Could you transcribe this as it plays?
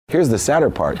Here's the sadder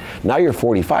part. Now you're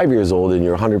 45 years old and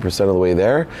you're 100% of the way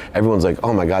there. Everyone's like,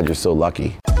 oh my God, you're so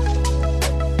lucky.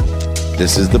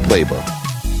 This is The Playbook.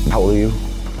 How old are you?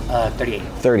 38.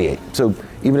 38. So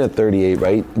even at 38,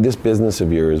 right, this business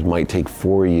of yours might take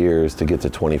 4 years to get to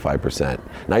 25%.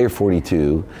 Now you're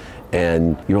 42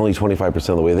 and you're only 25%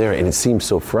 of the way there, and it seems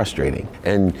so frustrating.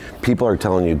 And people are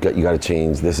telling you, you got to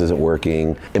change, this isn't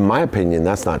working. In my opinion,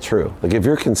 that's not true. Like if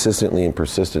you're consistently and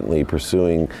persistently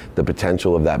pursuing the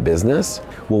potential of that business,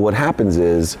 well, what happens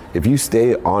is if you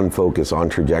stay on focus, on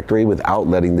trajectory, without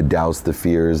letting the doubts, the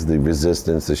fears, the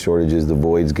resistance, the shortages, the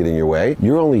voids get in your way,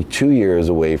 you're only 2 years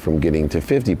away from getting to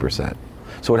 50%.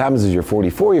 So what happens is you're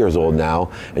 44 years old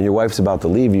now, and your wife's about to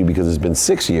leave you because it's been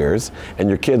 6 years, and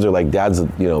your kids are like, Dad's,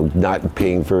 not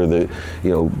paying for the,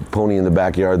 pony in the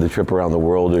backyard, the trip around the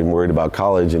world, and worried about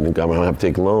college, and I'm gonna have to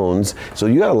take loans. So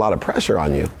you got a lot of pressure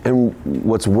on you. And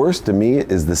what's worse to me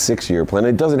is the 6-year plan.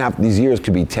 It doesn't have, these years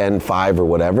could be 10, 5, or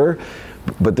whatever,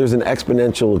 but there's an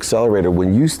exponential accelerator.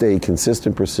 When you stay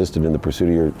consistent, persistent in the pursuit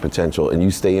of your potential, and you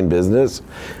stay in business,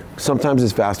 sometimes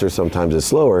it's faster, sometimes it's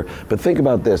slower, but think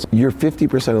about this. You're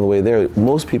 50% of the way there.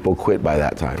 Most people quit by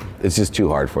that time. It's just too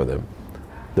hard for them.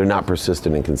 They're not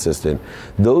persistent and consistent.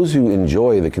 Those who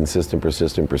enjoy the consistent,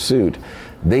 persistent pursuit,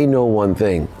 they know one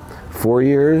thing. 4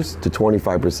 years to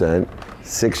 25%,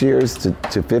 6 years to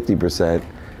 50%,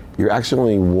 you're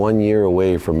actually only 1 year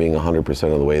away from being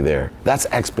 100% of the way there. That's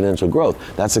exponential growth.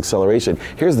 That's acceleration.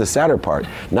 Here's the sadder part.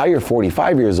 Now you're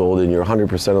 45 years old and you're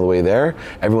 100% of the way there.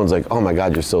 Everyone's like, oh my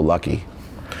God, you're so lucky.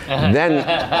 Then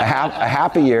a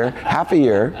half a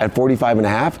year at 45 and a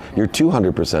half, you're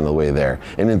 200% of the way there.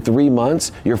 And in 3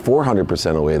 months, you're 400%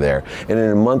 of the way there. And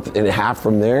in a month and a half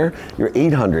from there, you're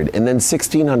 800, and then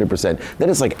 1600%. Then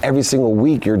it's like every single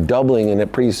week you're doubling,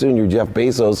 and pretty soon you're Jeff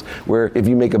Bezos, where if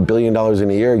you make $1 billion in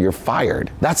a year, you're fired.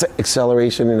 That's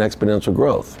acceleration and exponential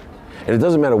growth. And it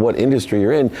doesn't matter what industry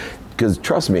you're in, because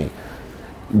trust me,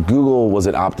 Google was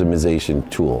an optimization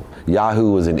tool.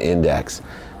 Yahoo was an index.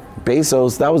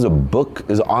 Bezos, that was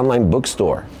is an online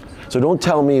bookstore. So don't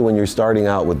tell me when you're starting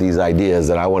out with these ideas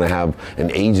that I want to have an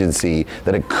agency,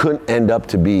 that it couldn't end up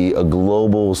to be a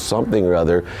global something or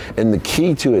other. And the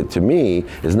key to it, to me,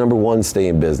 is number one, stay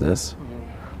in business.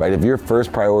 Right? If your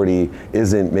first priority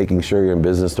isn't making sure you're in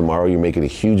business tomorrow, you're making a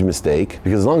huge mistake.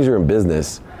 Because as long as you're in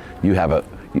business, you have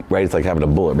right? It's like having a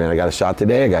bullet, man. I got a shot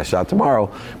today, I got a shot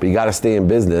tomorrow, but you got to stay in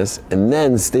business and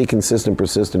then stay consistent,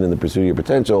 persistent in the pursuit of your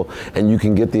potential, and you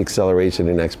can get the acceleration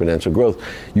and exponential growth.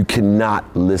 You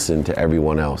cannot listen to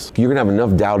everyone else. You're gonna have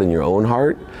enough doubt in your own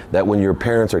heart that when your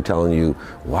parents are telling you,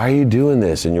 why are you doing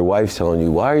this? And your wife's telling you,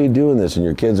 why are you doing this? And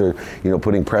your kids are,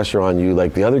 putting pressure on you,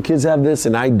 like the other kids have this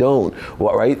and I don't,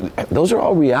 well, right? Those are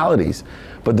all realities,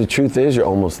 but the truth is you're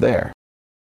almost there.